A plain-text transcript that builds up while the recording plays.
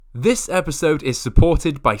This episode is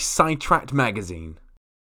supported by Sidetracked Magazine.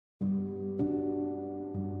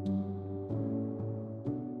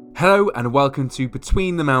 Hello and welcome to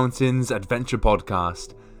Between the Mountains Adventure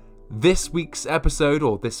Podcast. This week's episode,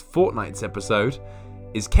 or this fortnight's episode,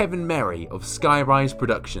 is Kevin Merry of Skyrise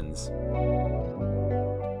Productions.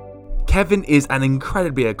 Kevin is an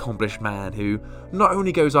incredibly accomplished man who not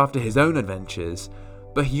only goes after his own adventures,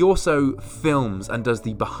 but he also films and does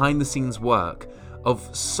the behind-the-scenes work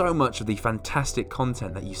of so much of the fantastic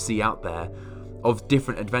content that you see out there of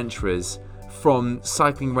different adventurers, from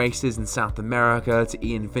cycling races in South America to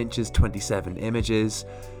Ian Finch's 27 Images.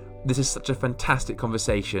 This is such a fantastic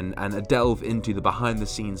conversation and a delve into the behind the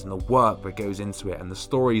scenes and the work that goes into it and the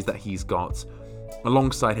stories that he's got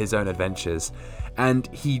alongside his own adventures. And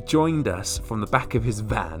he joined us from the back of his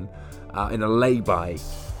van in a lay-by,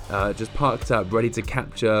 just parked up, ready to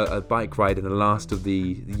capture a bike ride in the last of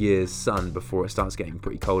the year's sun before it starts getting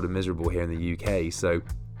pretty cold and miserable here in the UK. So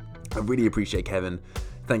I really appreciate Kevin.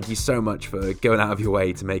 Thank you so much for going out of your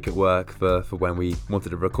way to make it work for when we wanted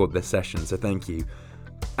to record this session. So thank you.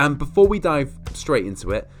 And before we dive straight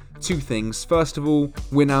into it, two things. First of all,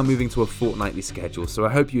 we're now moving to a fortnightly schedule, so I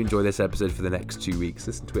hope you enjoy this episode for the next 2 weeks.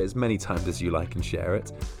 Listen to it as many times as you like and share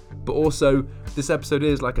it. But also, this episode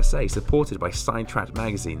is, like I say, supported by Sidetracked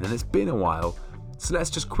Magazine, and it's been a while, so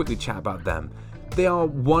let's just quickly chat about them. They are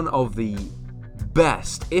one of the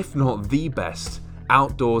best, if not the best,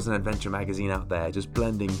 outdoors and adventure magazine out there, just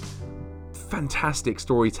blending fantastic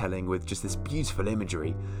storytelling with just this beautiful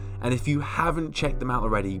imagery. And if you haven't checked them out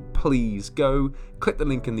already, please go click the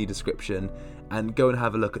link in the description and go and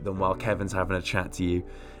have a look at them while Kevin's having a chat to you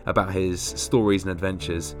about his stories and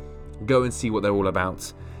adventures. Go and see what they're all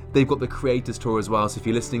about. They've got the Creators Tour as well, so if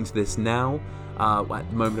you're listening to this now, at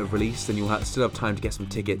the moment of release, then you'll still have time to get some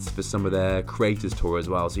tickets for some of their Creators Tour as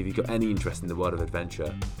well. So if you've got any interest in the world of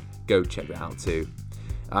adventure, go check that out too.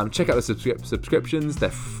 Check out the subscriptions.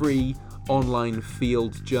 They're free online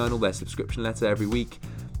field journal, their subscription letter every week.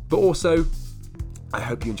 But also, I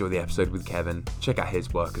hope you enjoy the episode with Kevin. Check out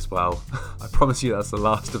his work as well. I promise you that's the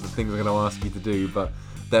last of the things I'm going to ask you to do, but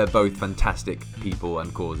they're both fantastic people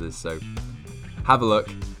and causes. So have a look,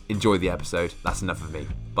 enjoy the episode. That's enough of me.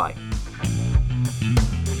 Bye.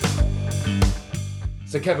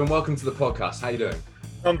 So Kevin, welcome to the podcast. How you doing?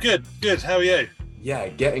 I'm good. How are you? Yeah,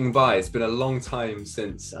 getting by. It's been a long time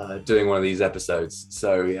since doing one of these episodes.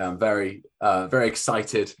 So yeah, I'm very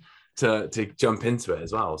excited to jump into it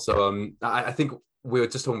as well. So I think we were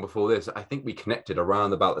just talking before this. I think we connected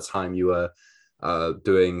around about the time you were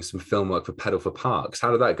doing some film work for Pedal for Parks. How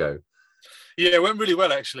did that go? Yeah, it went really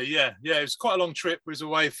well actually. Yeah, it was quite a long trip. We was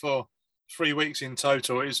away for 3 weeks in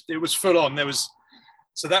total. It was full on.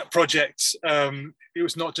 So that project, it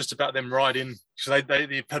was not just about them riding. So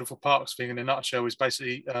the Pedal for Parks thing in a nutshell is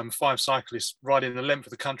basically 5 cyclists riding the length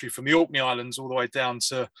of the country from the Orkney Islands all the way down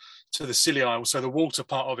to the Scilly Isles. So the water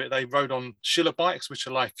part of it, they rode on Schiller bikes, which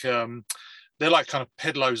are like they're like kind of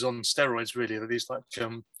pedalos on steroids, really. They're these like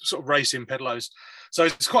sort of racing pedalos. So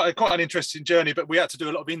it's quite an interesting journey. But we had to do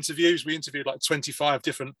a lot of interviews. We interviewed like 25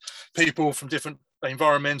 different people from different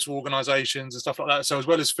environmental organisations and stuff like that. So as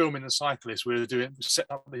well as filming the cyclists, we set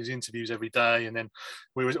up these interviews every day, and then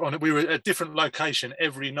we were at a different location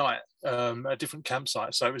every night, a different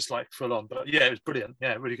campsite. So it was like full on. But yeah, it was brilliant.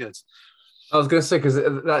 Yeah, really good. I was going to say,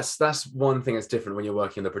 because that's one thing that's different when you're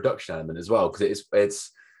working in the production element as well, because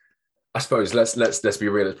it's I suppose let's be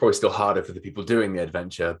real. It's probably still harder for the people doing the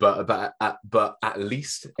adventure, but at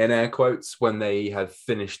least in air quotes, when they have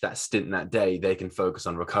finished that stint that day, they can focus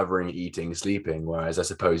on recovering, eating, sleeping. Whereas I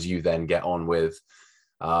suppose you then get on with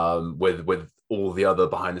all the other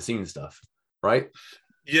behind the scenes stuff, right?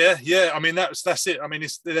 Yeah. I mean that's it. I mean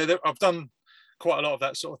I've done quite a lot of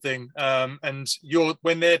that sort of thing. And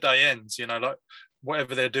when their day ends, like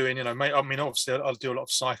whatever they're doing, I mean obviously I'll do a lot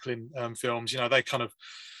of cycling films. They kind of,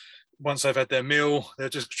 once they've had their meal, they'll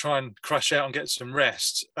just try and crash out and get some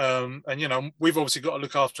rest. And, we've obviously got to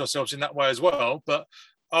look after ourselves in that way as well. But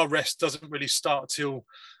our rest doesn't really start till,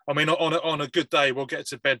 I mean, on a good day, we'll get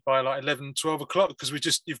to bed by like 11, 12 o'clock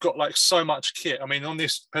because you've got like so much kit. I mean, on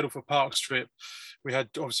this Pedal for Parks trip, we had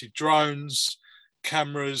obviously drones,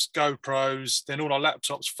 cameras, GoPros, then all our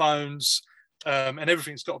laptops, phones, and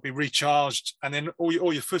everything's got to be recharged. And then all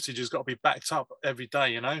your footage has got to be backed up every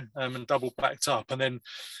day, and double backed up. And then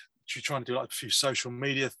you're trying to do like a few social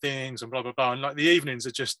media things and blah blah blah, and like the evenings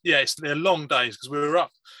are just they're long days because we were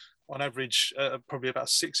up on average probably about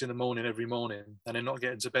 6 a.m. every morning, and then not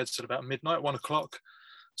getting to bed till about midnight, 1 o'clock.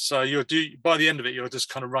 So by the end of it, you're just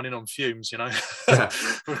kind of running on fumes, you know, Yeah.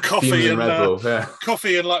 with coffee and Red Bull,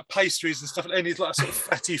 coffee and like pastries and stuff, any like sort of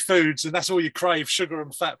fatty foods, and that's all you crave: sugar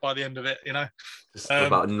and fat by the end of it, you know. Just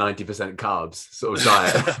about 90% carbs sort of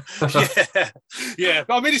diet. yeah.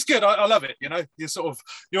 But I mean, it's good. I love it. You know,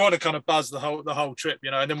 you're on a kind of buzz the whole trip,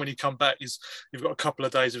 you know, and then when you come back, you've got a couple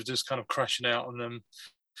of days of just kind of crashing out on them,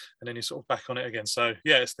 and then you're sort of back on it again. So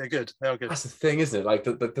yes, they're good. They are good. That's the thing, isn't it? Like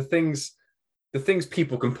the things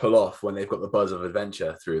people can pull off when they've got the buzz of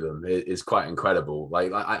adventure through them is quite incredible.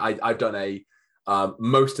 Like I've done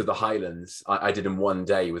most of the Highlands I did in one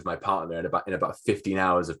day with my partner in about 15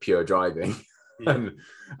 hours of pure driving. Yeah.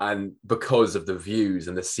 and because of the views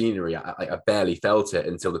and the scenery, I barely felt it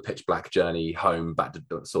until the pitch black journey home back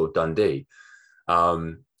to sort of Dundee.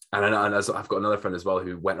 And as I've got another friend as well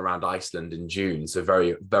who went around Iceland in June, so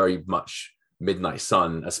very, very much midnight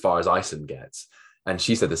sun as far as Iceland gets. And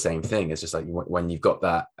she said the same thing. It's just like when you've got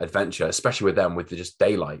that adventure, especially with them with just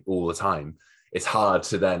daylight all the time, it's hard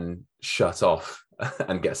to then shut off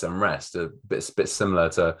and get some rest. A bit similar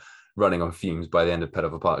to running on fumes by the end of Pet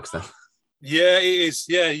Parks then. Yeah, it is.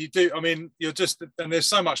 Yeah, you do. I mean, and there's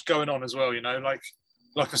so much going on as well, you know, like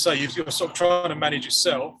I say, you're sort of trying to manage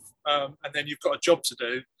yourself, and then you've got a job to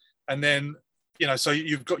do, and then, you know, so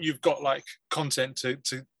you've got like content to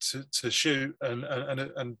shoot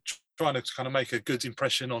and trying to kind of make a good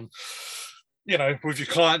impression on, you know, with your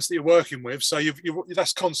clients that you're working with. So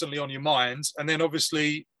that's constantly on your mind. And then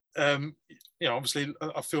obviously, you know, obviously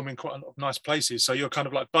I film in quite a lot of nice places. So you're kind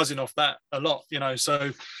of like buzzing off that a lot, you know, so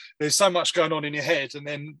there's so much going on in your head. And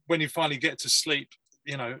then when you finally get to sleep,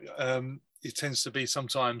 you know, it tends to be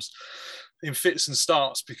sometimes in fits and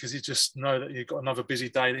starts because you just know that you've got another busy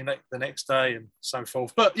day the next day and so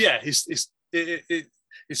forth. But yeah, it's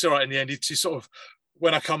all right in the end. It's sort of,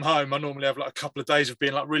 when I come home, I normally have like a couple of days of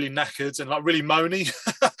being like really knackered and like really moany,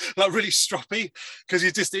 like really stroppy, because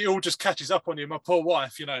it all just catches up on you. My poor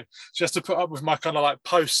wife, you know, she has to put up with my kind of like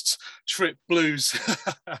post-trip blues,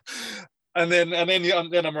 and then I'm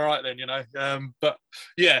all right then, you know. But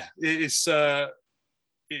yeah, it's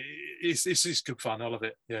good fun. I love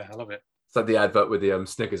it. Yeah, I love it. It's like the advert with the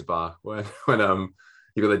Snickers bar when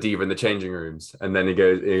you got the diva in the changing rooms, and then he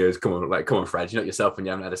goes, come on, Fred, you're not yourself when you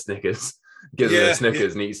haven't had a Snickers. Gives him a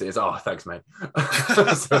Snickers and eats it. It's, oh, thanks, mate.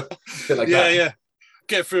 So, like yeah.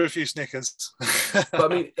 Get through a few Snickers. But I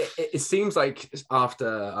mean, it seems like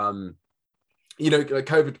after you know,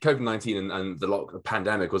 COVID-19 and the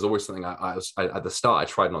pandemic was always something I at the start I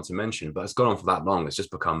tried not to mention, but it's gone on for that long. It's just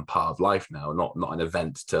become part of life now, not an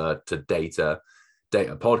event to data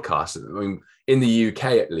podcast. I mean, in the UK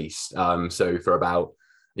at least. So for about,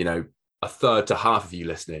 you know, a third to half of you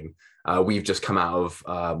listening, we've just come out of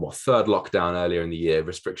third lockdown earlier in the year,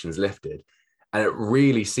 restrictions lifted. And it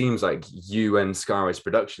really seems like you and Sky Race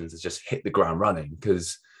Productions has just hit the ground running,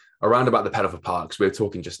 because around about the Pet Parks, we were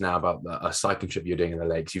talking just now about a cycling trip you're doing in the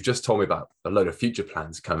lakes. You've just told me about a load of future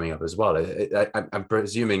plans coming up as well. I'm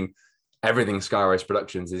presuming everything Sky Race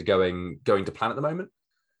Productions is going to plan at the moment?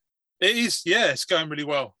 It is, yeah, it's going really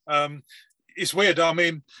well. It's weird. I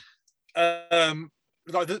mean,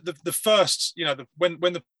 like the first, you know, when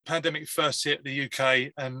the pandemic first hit the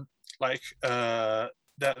UK, and like that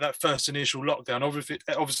first initial lockdown,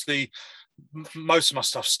 obviously most of my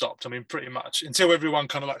stuff stopped. I mean, pretty much until everyone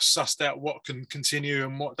kind of like sussed out what can continue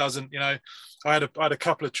and what doesn't. You know, I had a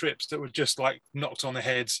couple of trips that were just like knocked on the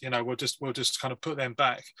heads. You know, we'll just kind of put them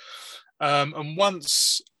back. And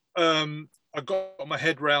once I got my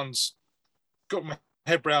head round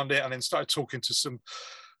it, and then started talking to some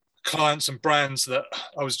clients and brands that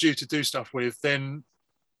I was due to do stuff with, then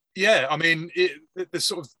yeah, I mean,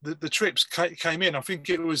 the trips came in. I think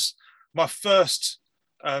it was my first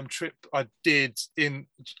trip I did in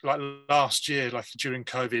like last year, like during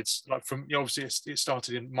COVID, like from, obviously it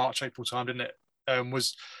started in March, April time, didn't it?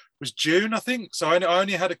 Was June, I think. So I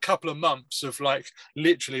only had a couple of months of like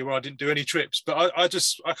literally where I didn't do any trips, but I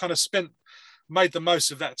kind of made the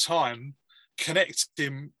most of that time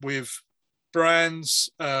connecting with brands,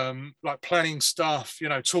 like planning stuff, you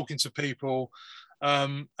know, talking to people,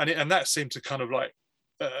 and that seemed to kind of like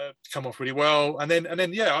come off really well. And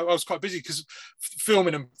then yeah, I was quite busy because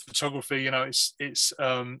filming and photography, you know, it's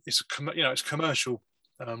commercial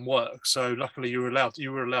work. So luckily you were allowed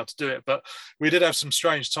to do it. But we did have some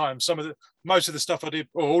strange times. Most of the stuff I did,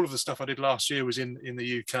 or all of the stuff I did last year, was in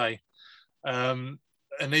the UK. And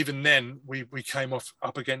even then we came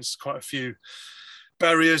up against quite a few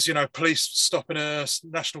barriers, you know, police stopping us,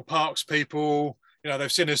 national parks people,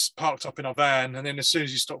 they've seen us parked up in our van, and then as soon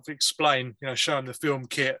as you stop to explain, show them the film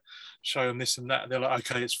kit, show them this and that, they're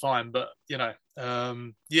like, okay, it's fine. But yeah,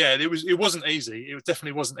 it wasn't easy. It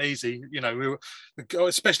definitely wasn't easy. We were,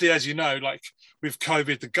 especially as like with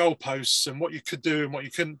COVID, the goalposts and what you could do and what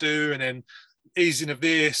you couldn't do, and then easing of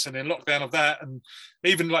this and then lockdown of that, and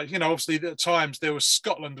even obviously at times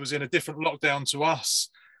Scotland was in a different lockdown to us.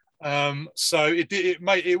 So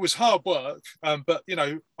it was hard work, but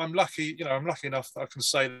I'm lucky enough that I can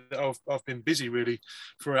say that I've been busy really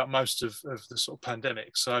throughout most of the sort of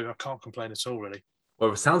pandemic, so I can't complain at all really.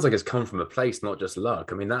 Well, it sounds like it's come from a place, not just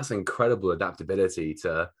luck. I mean, that's incredible adaptability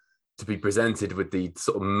to be presented with the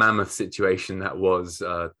sort of mammoth situation that was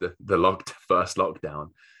the first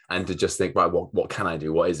lockdown, and to just think, right, what can I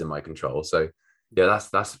do? What is in my control? So yeah,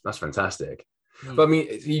 that's fantastic. But I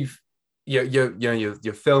mean,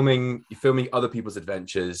 you're filming other people's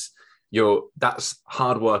adventures. That's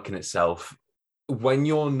hard work in itself. When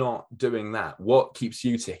you're not doing that, what keeps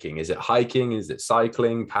you ticking? Is it hiking? Is it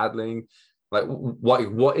cycling, paddling? Like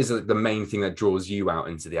what is the main thing that draws you out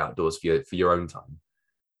into the outdoors for your own time?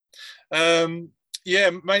 Yeah,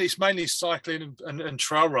 it's mainly cycling and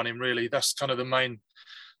trail running really. That's kind of the main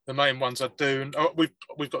ones I do. And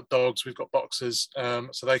we've got dogs, we've got boxers,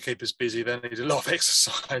 so they keep us busy. They need a lot of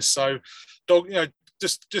exercise. So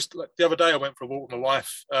just like the other day I went for a walk with my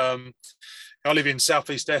wife. I live in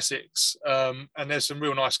southeast Essex, and there's some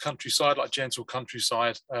real nice countryside, like gentle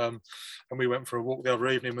countryside, and we went for a walk the other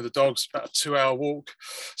evening with the dogs, about a 2-hour walk.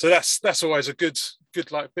 So that's always a good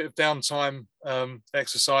like bit of downtime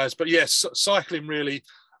exercise. But yes, cycling really,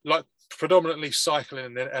 like predominantly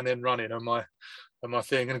cycling and then running are my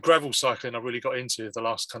thing, and gravel cycling I really got into the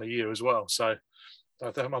last kind of year as well. So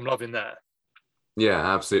I'm loving that.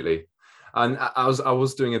 Yeah, absolutely. And I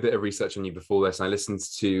was doing a bit of research on you before this, and I listened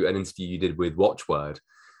to an interview you did with Watchword,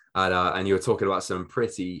 and you were talking about some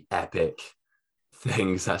pretty epic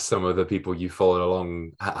things that some of the people you followed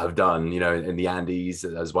along have done, in the Andes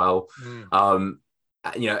as well.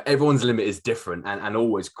 Everyone's limit is different and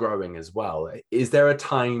always growing as well. Is there a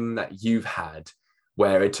time that you've had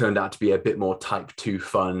where it turned out to be a bit more type 2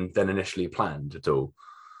 fun than initially planned at all?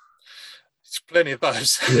 It's plenty of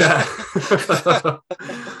those.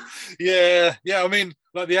 Yeah. Yeah. I mean,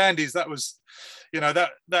 like the Andes, that was,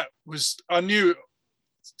 that was, I knew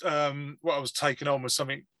what I was taking on was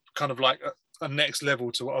something kind of like a next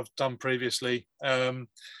level to what I've done previously.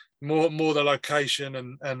 More the location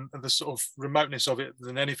and the sort of remoteness of it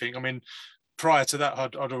than anything. I mean, prior to that,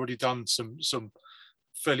 I'd already done some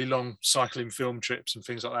fairly long cycling film trips and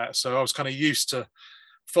things like that. So I was kind of used to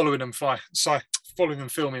following them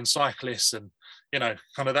filming cyclists and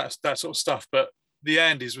kind of that sort of stuff. But the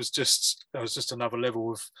Andes was just another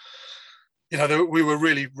level of, we were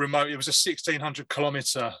really remote. It was a 1,600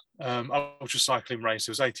 kilometer ultra cycling race.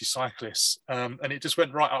 It was 80 cyclists, and it just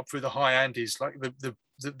went right up through the high Andes. Like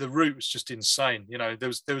the route was just insane.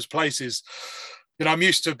 There was places, I'm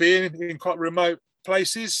used to being in quite remote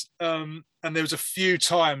places, and there was a few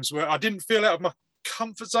times where I didn't feel out of my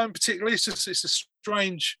comfort zone particularly.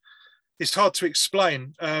 It's hard to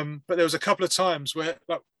explain, but there was a couple of times where,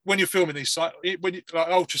 like, when you're filming these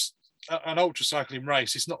an ultra cycling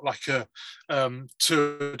race, it's not like a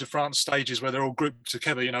Tour de France stages where they're all grouped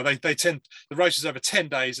together. The race is over 10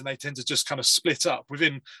 days, and they tend to just kind of split up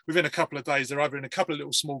within a couple of days. They're either in a couple of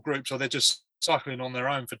little small groups, or they're just cycling on their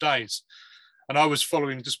own for days. And I was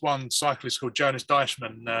following just one cyclist called Jonas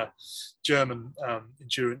Deichmann, German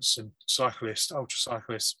endurance and ultra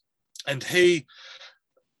cyclist, and he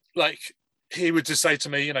would just say to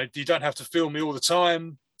me, you don't have to film me all the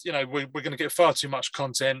time. We're going to get far too much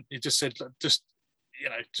content. He just said, just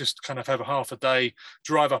kind of have a half a day,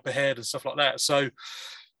 drive up ahead and stuff like that. So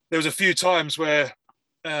there was a few times where,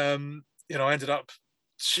 I ended up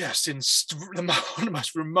just in one of the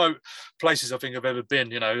most remote places I think I've ever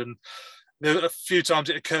been, and there were a few times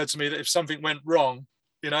it occurred to me that if something went wrong,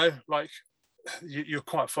 like you're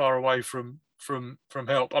quite far away from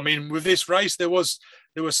help. I mean, with this race, there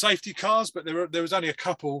were safety cars, but there was only a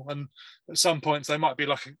couple, and at some points they might be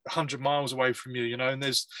like 100 miles away from you, and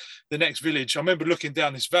there's the next village. I remember looking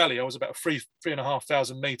down this valley. I was about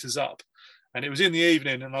 3,500 meters up, and it was in the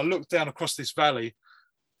evening, and I looked down across this valley,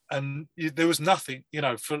 and there was nothing,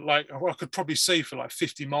 for like, I could probably see for like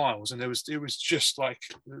 50 miles, and it was just like,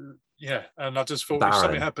 yeah. And I just thought, barren. If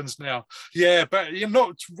something happens now, yeah, but you're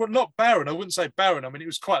not barren. I wouldn't say barren. I mean, it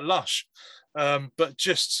was quite lush, but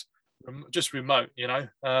just remote,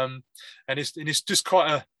 and it's just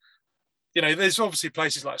quite a, there's obviously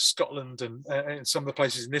places like Scotland and some of the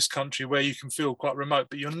places in this country where you can feel quite remote,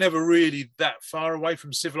 but you're never really that far away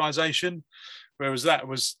from civilization. Whereas that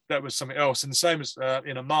was something else. And the same as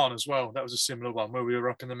in Oman as well. That was a similar one where we were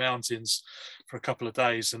up in the mountains for a couple of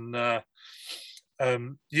days, and there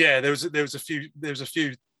was a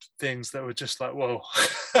few things that were just like, whoa,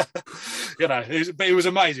 but it was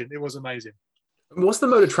amazing. It was amazing. What's the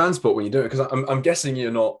mode of transport when you do it? Because I'm guessing you're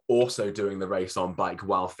not also doing the race on bike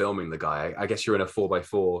while filming the guy. I guess you're in a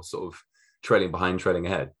 4x4 sort of trailing behind, trailing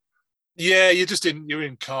ahead. Yeah, you're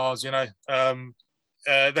in cars,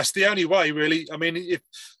 that's the only way really. I mean, if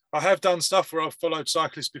I have done stuff where I've followed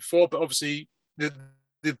cyclists before, but obviously the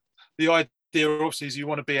idea obviously is you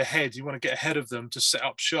want to be ahead, you want to get ahead of them to set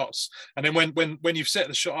up shots. And then when you've set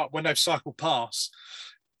the shot up, when they've cycled past,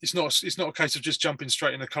 it's not a case of just jumping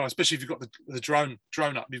straight in the car, especially if you've got the drone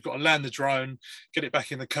up. You've got to land the drone, get it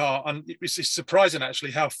back in the car. And it's surprising actually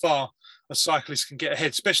how far a cyclist can get ahead,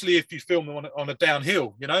 especially if you film them on a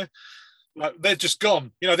downhill, like they're just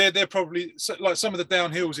gone. They're probably like some of the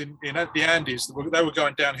downhills in the Andes, they were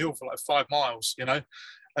going downhill for like 5 miles,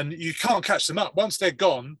 and you can't catch them up. Once they're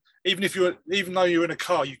gone, even though you're in a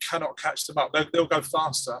car, you cannot catch them up. They'll go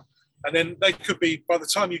faster. And then they could be, by the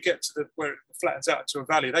time you get to where it flattens out into a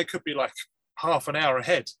valley, they could be like half an hour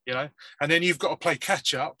ahead, and then you've got to play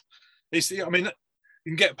catch up. You can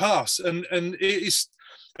get past, and it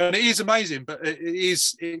is amazing, but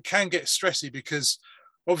it can get stressy because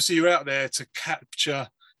obviously you're out there to capture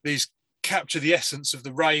the essence of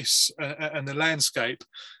the race and the landscape,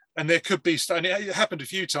 and there could be, and it happened a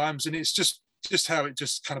few times, and it's just how it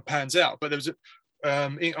just kind of pans out. But there was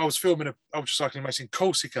I was filming an ultra cycling race in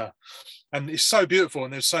Corsica, and it's so beautiful,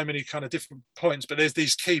 and there's so many kind of different points, but there's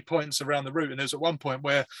these key points around the route. And there's at one point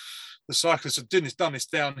where the cyclist had done this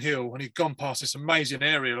downhill, and he'd gone past this amazing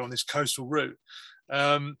area on this coastal route,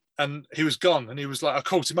 and he was gone. And he was like, I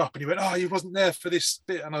called him up, and he went, "Oh, he wasn't there for this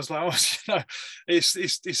bit." And I was like, "Oh,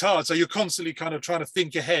 it's hard." So you're constantly kind of trying to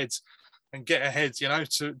think ahead and get ahead,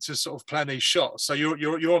 to sort of plan these shots. So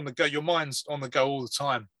you're on the go. Your mind's on the go all the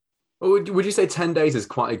time. Well, would you say 10 days is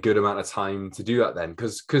quite a good amount of time to do that then?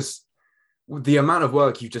 Because the amount of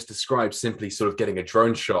work you've just described, simply sort of getting a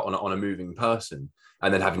drone shot on a moving person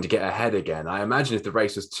and then having to get ahead again. I imagine if the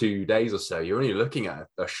race was 2 days or so, you're only looking at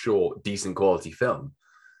a short, decent quality film.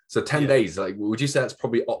 So 10 days, like, would you say that's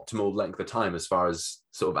probably optimal length of time as far as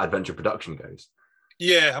sort of adventure production goes?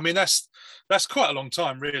 Yeah, I mean, that's quite a long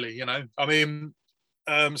time, really, I mean,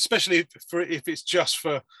 especially if it's just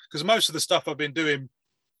because most of the stuff I've been doing,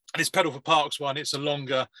 and this Pedal for Parks one, it's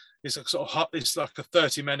it's like a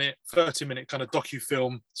 30 minute kind of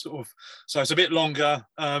docu-film sort of, so it's a bit longer.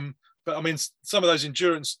 But I mean, some of those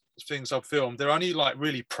endurance things I've filmed, they're only like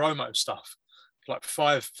really promo stuff, like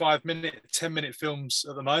 5-minute, 10-minute films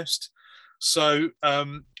at the most. So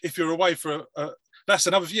if you're away for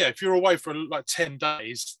if you're away for like 10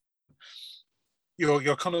 days,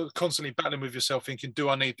 you're kind of constantly battling with yourself thinking, do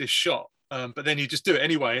I need this shot? But then you just do it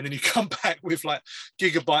anyway, and then you come back with like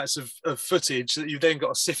gigabytes of footage that you've then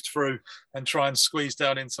got to sift through and try and squeeze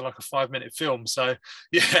down into like a 5-minute film. So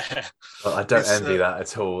yeah, well, I don't envy that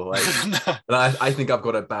at all. Like, no. And I think I've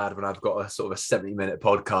got it bad when I've got a sort of a 70-minute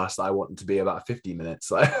podcast that I want to be about 50 minutes.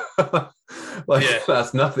 Like,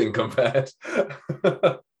 that's nothing compared.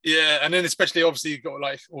 Yeah, and then especially obviously you've got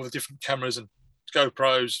like all the different cameras and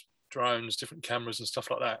GoPros, drones, different cameras and stuff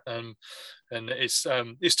like that, and it's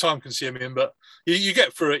time consuming, but you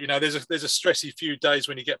get through it. There's a stressy few days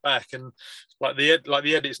when you get back, and like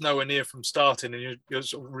the edit's nowhere near from starting, and you're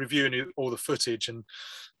sort of reviewing all the footage and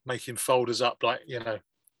making folders up, like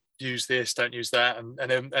use this, don't use that, and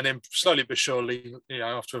then slowly but surely,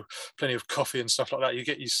 after plenty of coffee and stuff like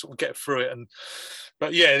that, you sort of get through it.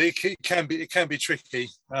 But yeah, it can be tricky.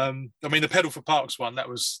 I mean, the Pedal for Parks one, that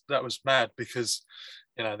was mad because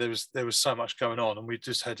there was so much going on, and we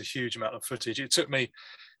just had a huge amount of footage. It took me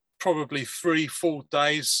probably 3-4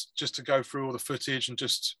 days just to go through all the footage and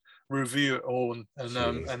just review it all, and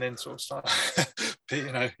then sort of start.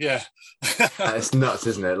 Yeah. It's nuts,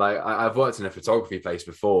 isn't it? Like, I've worked in a photography place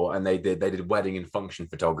before, and they did wedding and function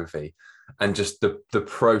photography, and just the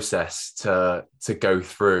process to go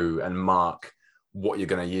through and mark what you're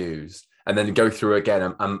going to use, and then go through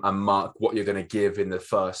again and mark what you're going to give in the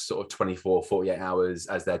first sort of 24-48 hours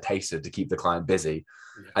as their taster to keep the client busy.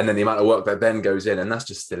 Yeah. And then the amount of work that then goes in, and that's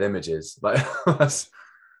just still images. Like, it's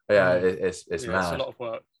mad. It's a lot of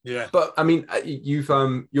work. Yeah. But I mean, you've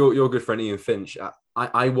your good friend Ian Finch,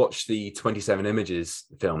 I watched the 27 images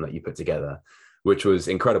film that you put together, which was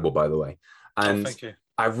incredible, by the way. And thank you.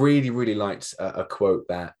 I really, really liked a quote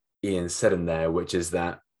that Ian said in there, which is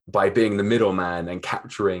that by being the middleman and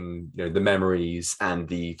capturing, the memories and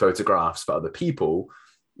the photographs for other people,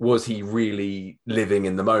 was he really living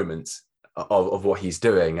in the moment of what he's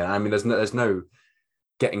doing. And I mean, there's no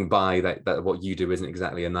getting by that what you do isn't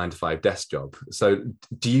exactly a 9 to 5 desk job. So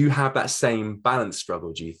do you have that same balance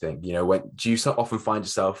struggle, do you think? When do you so often find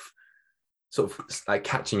yourself sort of like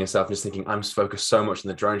catching yourself and just thinking, I'm focused so much on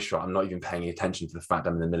the drone shot, I'm not even paying attention to the fact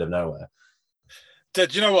I'm in the middle of nowhere? Do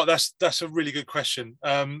you know what? That's a really good question.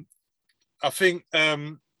 I think,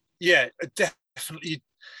 yeah, definitely.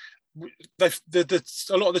 A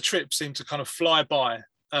lot of the trips seem to kind of fly by.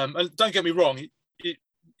 And don't get me wrong,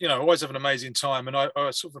 I always have an amazing time, and I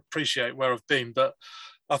sort of appreciate where I've been. But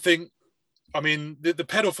I think, I mean, the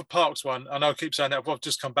Pedal for Parks one, I know I keep saying that, I've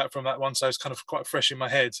just come back from that one, so it's kind of quite fresh in my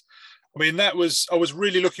head. I mean, I was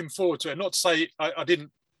really looking forward to it. Not to say I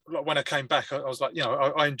didn't, like when I came back, I was like,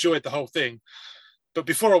 I enjoyed the whole thing. But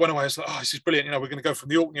before I went away, I was like, oh, this is brilliant. We're going to go from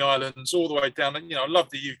the Orkney Islands all the way down. And, I love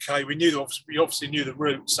the UK. We obviously knew the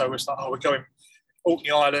route. So it's like, oh, we're going Orkney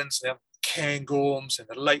Islands, and then Cairngorms and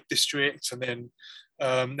the Lake District. And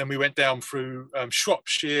then we went down through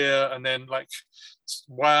Shropshire, and then like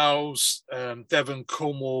Wales, Devon,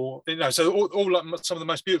 Cornwall. So all like some of the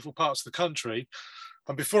most beautiful parts of the country.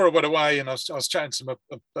 And before I went away, and I was chatting to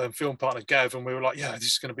my film partner, Gav, and we were like, yeah, this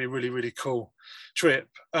is going to be a really, really cool trip.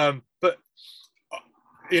 But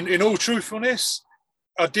in all truthfulness,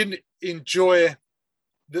 I didn't enjoy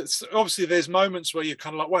that. Obviously, there's moments where you're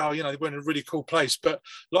kind of like, wow, we're in a really cool place. But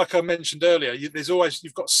like I mentioned earlier, you've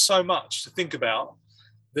got so much to think about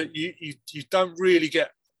that you don't really get.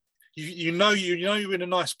 You're in a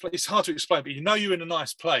nice place. It's hard to explain, but you're in a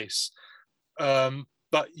nice place.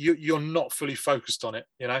 But you're not fully focused on it,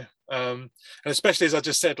 and especially as I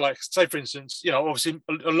just said, like say for instance, obviously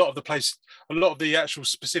a lot of the actual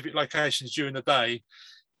specific locations during the day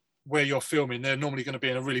where you're filming, they're normally going to be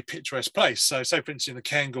in a really picturesque place. So say for instance in the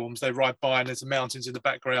Cairngorms, they ride by and there's the mountains in the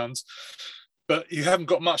background, but you haven't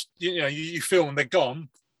got much. You film and they're gone,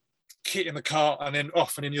 kit in the car, and then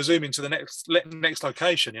off, and then you're zooming to the next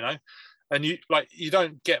location, and you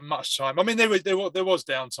don't get much time. I mean, there was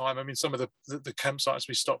downtime. I mean, some of the campsites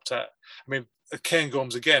we stopped at. I mean, at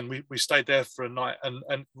Cairngorms again, we stayed there for a night,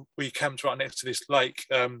 and we camped right next to this lake,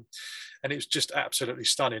 and it was just absolutely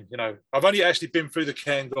stunning. I've only actually been through the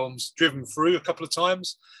Cairngorms, driven through a couple of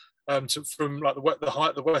times, from like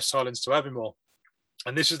the West Highlands to Aviemore.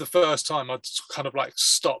 And this is the first time I'd kind of like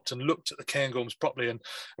stopped and looked at the Cairngorms properly. And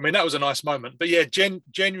I mean, that was a nice moment. But yeah,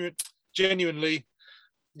 genuinely,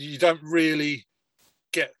 you don't really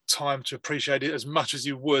get time to appreciate it as much as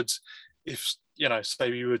you would if,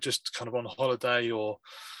 say you were just kind of on holiday or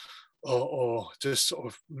just sort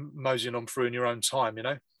of moseying on through in your own time,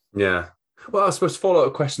 Yeah. Well, I suppose follow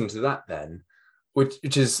up question to that then,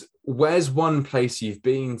 which is, where's one place you've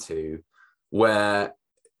been to where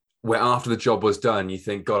after the job was done, you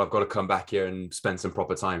think, God, I've got to come back here and spend some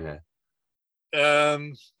proper time here?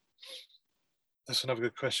 That's another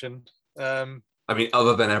good question. I mean,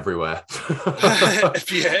 other than everywhere.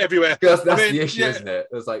 Yeah, everywhere. That's the issue, isn't it?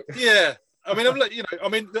 It's like, yeah. I mean, a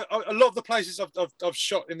lot of the places I've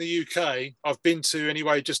shot in the UK, I've been to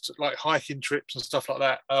anyway, just like hiking trips and stuff like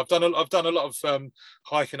that. I've done a lot of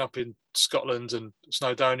hiking up in Scotland and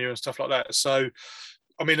Snowdonia and stuff like that. So,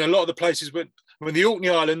 I mean, a lot of the places the Orkney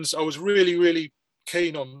Islands, I was really, really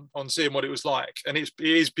keen on seeing what it was like, and it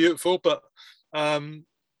is beautiful. But UK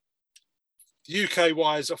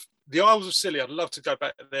wise, the Isles of Scilly, I'd love to go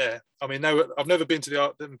back there. I mean, I've never been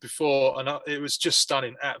to them before, and it was just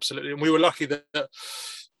stunning, absolutely. And we were lucky that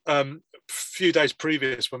a few days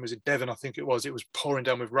previous, when we was in Devon, I think it was pouring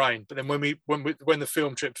down with rain. But then when the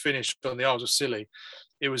film trip finished on the Isles of Scilly,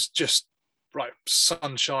 it was just like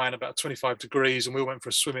sunshine, about 25 degrees, and we went for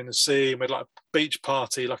a swim in the sea, and we had like a beach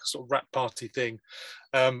party, like a sort of wrap party thing.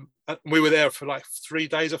 And we were there for like 3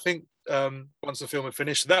 days, I think, once the film had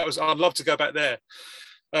finished. I'd love to go back there.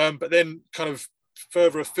 But then kind of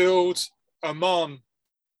further afield, Oman,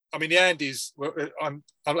 I mean, the Andes, I'm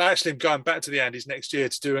actually going back to the Andes next year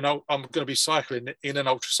to do I'm going to be cycling in an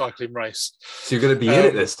ultra cycling race. So you're going to be in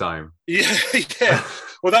it this time? Yeah, yeah.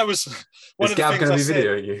 Well, that was one of the Gav things going I to be said.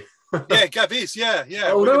 videoing you? Yeah, Gav is, yeah.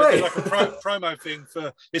 Oh, no way. Like a promo thing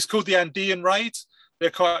it's called the Andean Raid. They're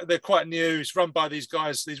quite new. It's run by these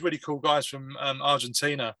guys, these really cool guys from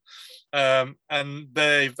Argentina, and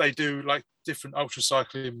they do like different ultra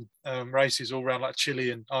cycling races all around like Chile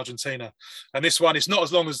and Argentina. And this one, it's not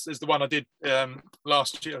as long as the one I did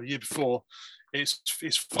last year or year before. It's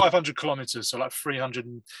 500 kilometers, so like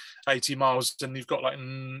 380 miles, and you've got like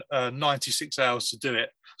 96 hours to do it.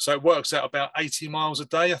 So it works out about 80 miles a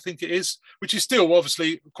day, I think it is, which is still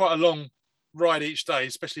obviously quite a long ride each day,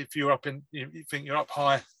 especially if you're you think you're up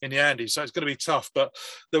high in the Andes. So it's going to be tough. But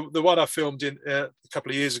the one I filmed in a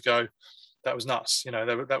couple of years ago, that was nuts.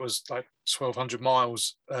 That was like 1,200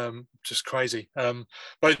 miles, just crazy.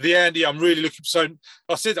 But the Andy, I'm really looking. So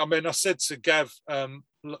I said to Gav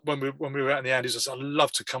when we were out in the Andes, I said, I'd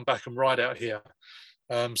love to come back and ride out here.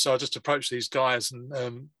 So I just approached these guys,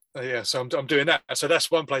 and so I'm doing that. So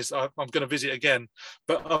that's one place I'm going to visit again.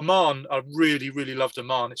 But Oman, I really, really loved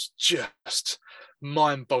Oman. It's just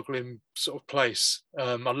mind-boggling sort of place.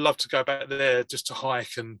 I'd love to go back there just to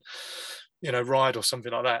hike and ride or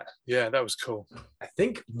something like that. Yeah, that was cool. I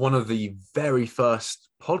think one of the very first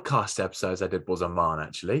podcast episodes I did was Oman,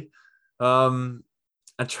 actually. I'm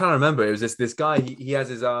trying to remember. It was this guy. He has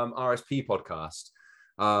his RSP podcast.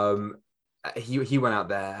 He went out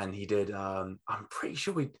there and he did. I'm pretty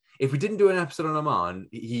sure if we didn't do an episode on Oman,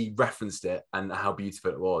 he referenced it and how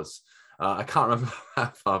beautiful it was. I can't remember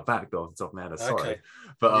how far back though off the top of my head. Sorry, okay.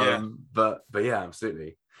 But yeah,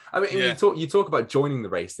 absolutely. I mean, yeah. you talk about joining the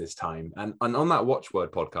race this time, and on that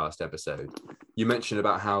Watchword podcast episode, you mentioned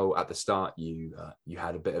about how at the start you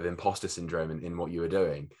had a bit of imposter syndrome in what you were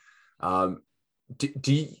doing.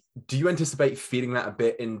 Do you anticipate feeling that a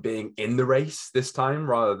bit in being in the race this time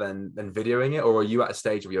rather than videoing it, or are you at a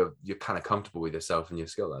stage where you're kind of comfortable with yourself and your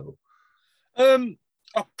skill level? I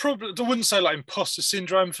wouldn't say like imposter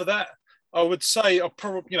syndrome for that. I would say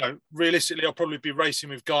realistically, I'll probably be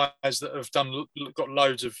racing with guys that have got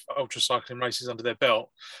loads of ultra cycling races under their belt.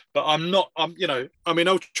 But I'll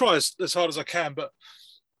try as hard as I can, but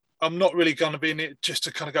I'm not really going to be in it just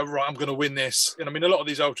to kind of go, right, I'm going to win this. And I mean, a lot of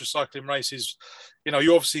these ultra cycling races, you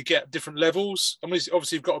obviously get different levels. I mean,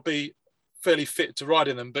 obviously you've got to be fairly fit to ride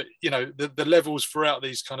in them, but the levels throughout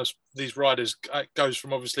these riders goes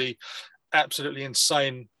from obviously absolutely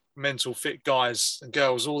insane mental fit guys and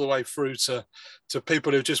girls all the way through to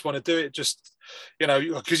people who just want to do it, just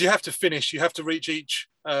because you have to finish, you have to reach each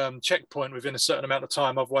checkpoint within a certain amount of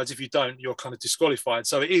time, otherwise if you don't, you're kind of disqualified.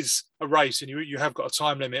 So it is a race and you have got a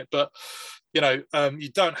time limit, but you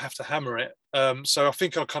don't have to hammer it. So I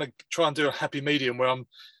think I'll kind of try and do a happy medium where I'm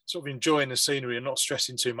sort of enjoying the scenery and not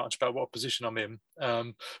stressing too much about what position I'm in.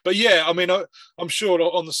 But yeah, I mean, I'm sure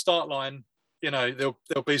on the start line, there'll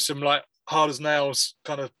be some like hard as nails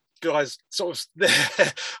kind of guys sort of there,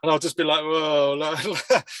 and I'll just be like, whoa,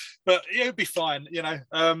 but yeah, it'll be fine.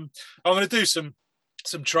 I'm going to do some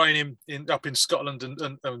training up in Scotland and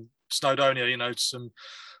Snowdonia, some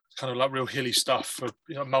kind of like real hilly stuff for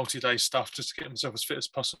multi-day stuff, just to get myself as fit as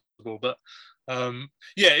possible. But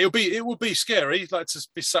it will be scary, like to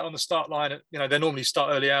be sat on the start line at, they normally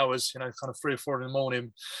start early hours, kind of 3 or 4 in the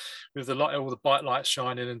morning with all the bike lights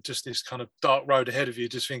shining and just this kind of dark road ahead of you,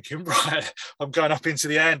 just thinking, right, I'm going up into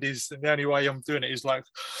the Andes and the only way I'm doing it is like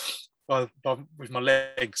with my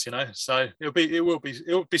legs, so it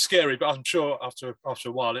will be scary, but I'm sure after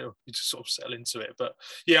a while you just sort of settle into it. But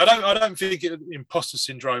yeah, I don't think imposter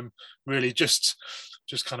syndrome really, just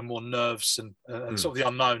kind of more nerves and sort of the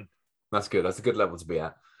unknown. That's good. That's a good level to be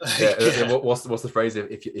at. Yeah. Yeah. What's the phrase?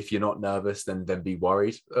 If you're not nervous, then be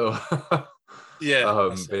worried. Oh. Yeah.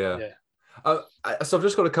 So I've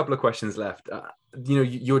just got a couple of questions left.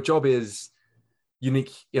 Your job is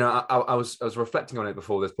unique. I was reflecting on it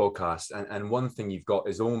before this podcast, and one thing you've got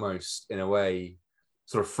is almost in a way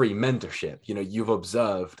sort of free mentorship. You've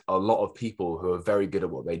observed a lot of people who are very good at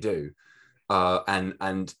what they do,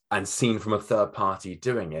 and seen from a third party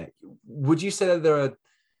doing it. Would you say that there are,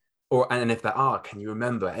 and if there are, can you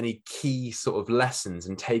remember any key sort of lessons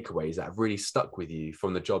and takeaways that have really stuck with you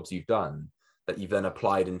from the jobs you've done that you've then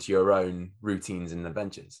applied into your own routines and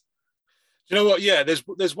adventures? You know what? Yeah,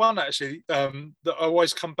 there's one actually that I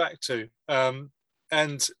always come back to,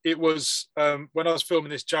 and it was when I was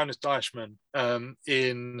filming this Jonas Deichmann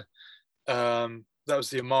in that was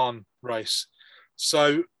the Oman race.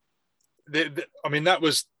 So,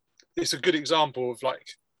 it's a good example of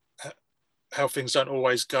like how things don't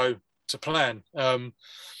always go to plan.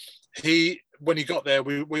 When he got there,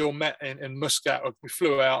 we all met in Muscat. We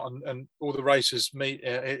flew out and all the racers meet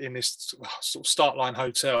in this sort of start line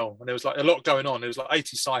hotel. And there was like a lot going on. There was like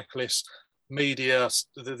 80 cyclists, media,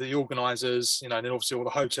 the organisers, and then obviously all the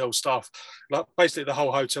hotel staff. Like basically the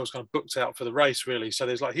whole hotel's kind of booked out for the race, really. So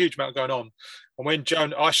there's like a huge amount going on. And when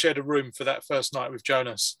I shared a room for that first night with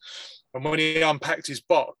Jonas. And when he unpacked his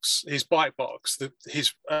bike box,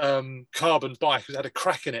 his carbon bike had a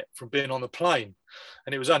crack in it from being on the plane,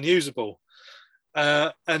 and it was unusable.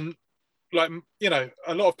 And like,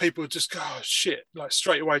 a lot of people would just go, oh, shit, like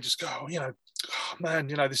straight away, just go, oh, man,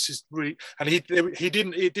 this is really, and it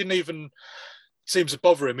didn't even seem to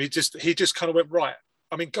bother him. He just kind of went, right.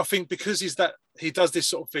 I mean, I think because he does this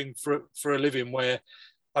sort of thing for a living, where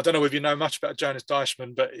I don't know if you know much about Jonas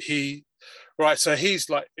Deichmann, but Right, so he's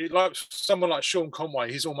like someone like Sean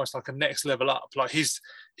Conway. He's almost like a next level up. Like he's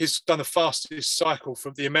done the fastest cycle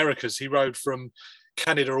from the Americas. He rode from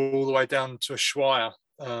Canada all the way down to Ushuaia,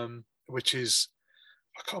 which is,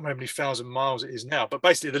 I can't remember how many thousand miles it is now, but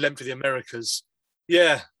basically the length of the Americas.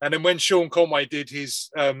 Yeah, and then when Sean Conway did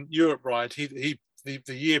his Europe ride, the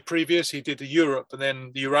year previous he did the Europe and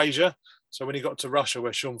then the Eurasia. So when he got to Russia,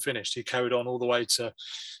 where Sean finished, he carried on all the way to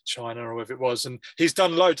China or wherever it was. And he's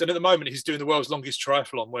done loads. And at the moment, he's doing the world's longest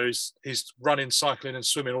triathlon, where he's running, cycling and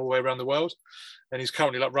swimming all the way around the world. And he's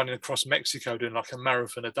currently like running across Mexico, doing like a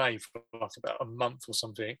marathon a day for like about a month or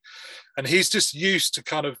something. And he's just used to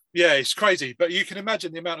kind of, yeah, it's crazy. But you can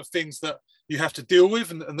imagine the amount of things that you have to deal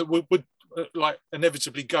with and that would like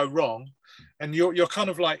inevitably go wrong. And you're kind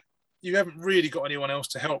of like, you haven't really got anyone else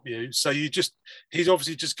to help you. So he's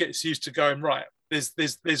obviously just gets used to going, right,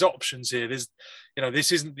 there's options here. There's, you know,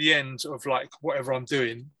 this isn't the end of like whatever I'm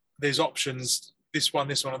doing. There's options, this one,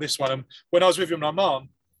 or this one. And when I was with him in Oman,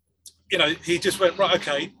 you know, he just went, right,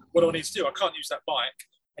 okay, what do I need to do? I can't use that bike.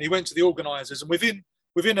 And he went to the organisers, and within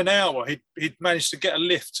an hour, he'd managed to get a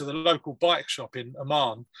lift to the local bike shop in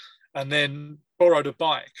Oman, and then borrowed a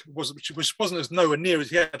bike, which wasn't as nowhere near as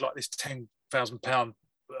he had like this £10,000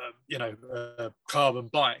 carbon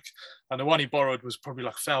bike, and the one he borrowed was probably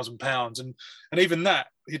like £1,000, and even that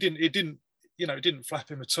it didn't flap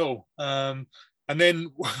him at all. And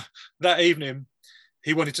then that evening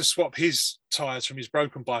he wanted to swap his tires from his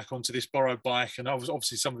broken bike onto this borrowed bike, and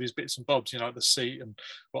obviously some of his bits and bobs, you know, the seat and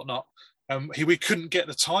whatnot. We couldn't get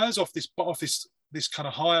the tires off this kind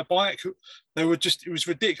of hire bike. It was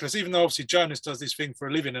ridiculous. Even though obviously Jonas does this thing for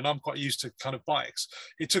a living and I'm quite used to kind of bikes,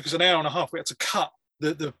 it took us an hour and a half. We had to cut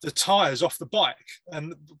the tires off the bike,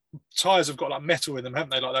 and tires have got like metal in them, haven't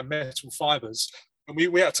they? Like they're metal fibers. And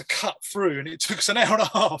we had to cut through, and it took us an hour and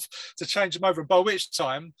a half to change them over. And by which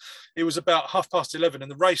time it was about 11:30, and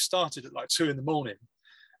the race started at like 2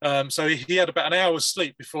 a.m. So he had about an hour's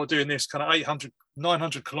sleep before doing this kind of 800,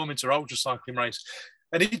 900 kilometer ultra cycling race.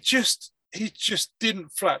 And he just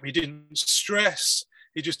didn't flap. He didn't stress.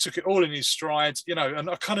 He just took it all in his strides, you know, and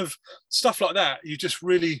a kind of stuff like that. You just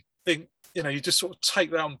really think, you know, you just sort of take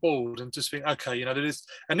that on board and just think, okay, you know, there's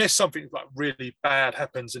something like really bad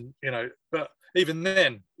happens, and, you know, but even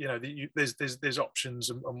then, you know, there's options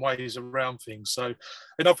and ways around things. So,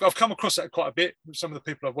 and I've come across that quite a bit with some of the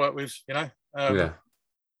people I've worked with, you know. Yeah.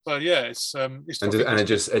 So yeah, it's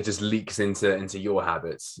it just leaks into your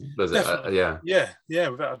habits, does it? Yeah,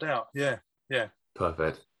 without a doubt. Yeah.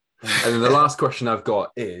 Perfect. And then the last question I've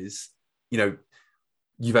got is, you know,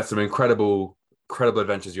 you've had some incredible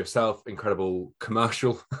adventures yourself, incredible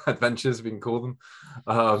commercial adventures, we can call them.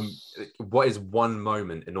 What is one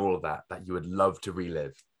moment in all of that you would love to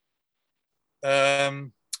relive? I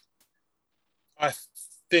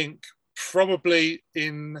think probably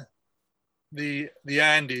in the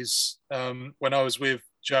Andes, when I was with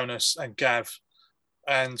Jonas and Gav,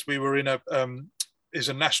 and we were in is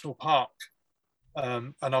a national park.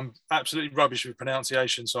 And I'm absolutely rubbish with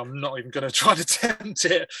pronunciation, so I'm not even going to try to attempt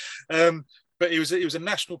it. But it was a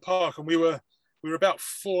national park, and we were about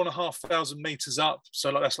 4,500 meters up,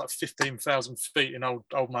 so like that's like 15,000 feet in old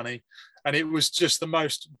money, and it was just the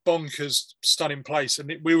most bonkers, stunning place.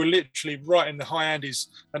 And we were literally right in the high Andes,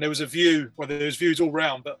 and there was a view. Well, there was views all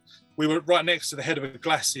round, but we were right next to the head of a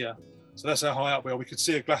glacier, so that's how high up we are. We could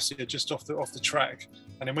see a glacier just off the track,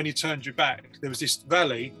 and then when you turned your back, there was this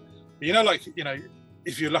valley. You know, like, you know,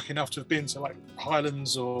 if you're lucky enough to have been to like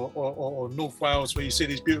Highlands or North Wales, where you see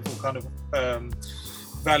these beautiful kind of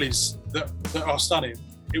valleys that are stunning.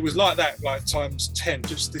 It was like that, like times 10.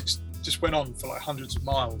 Just went on for like hundreds of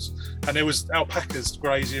miles, and there was alpacas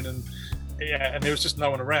grazing, and there was just no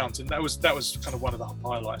one around, and that was kind of one of the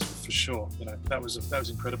highlights for sure. You know, that was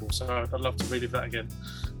incredible. So I'd love to relive that again.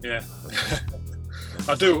 Yeah,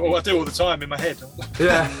 I do all the time in my head.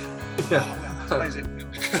 Yeah. Oh, amazing.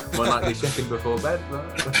 One nightly check-in before bed.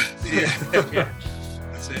 Yeah,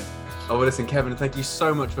 that's it. Oh, well, listen, Kevin, thank you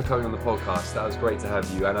so much for coming on the podcast. That was great to have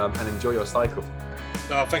you, and enjoy your cycle.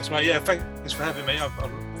 Oh, thanks, mate. Yeah, thanks for having me. I've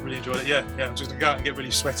really enjoyed it. Yeah, I'm just going to go out and get really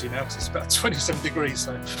sweaty now because it's about 27 degrees,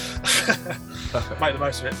 so make the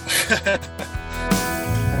most of it.